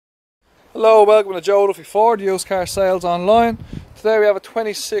Hello, welcome to Joe Duffy Ford Used Car Sales Online. Today we have a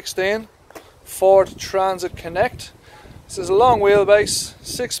 2016 Ford Transit Connect. This is a long wheelbase,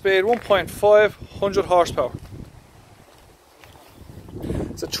 6-speed, 1.5, 100 horsepower.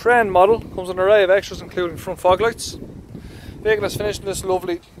 It's a trend model, comes with an array of extras including front fog lights. The vehicle is finished in this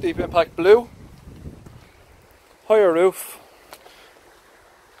lovely deep impact blue. Higher roof,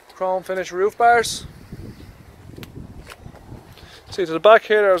 chrome finish roof bars. See, to the back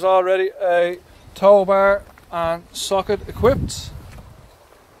here there's already a tow bar and socket equipped.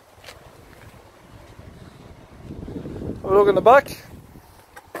 Have a look in the back.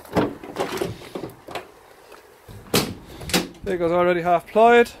 Vehicle's already half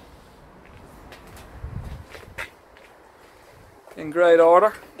plied, in great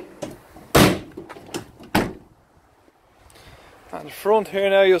order. And the front here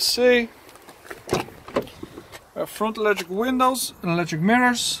now you'll see our front electric windows and electric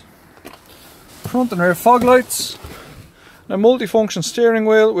mirrors, front and rear fog lights, and a multi-function steering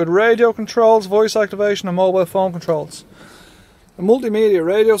wheel with radio controls, voice activation and mobile phone controls. A multimedia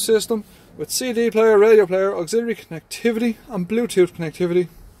radio system with CD player, radio player, auxiliary connectivity and Bluetooth connectivity,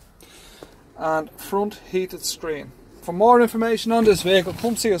 and front heated screen. For more information on this vehicle,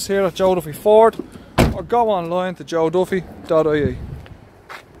 come see us here at Joe Duffy Ford or go online to joeduffy.ie.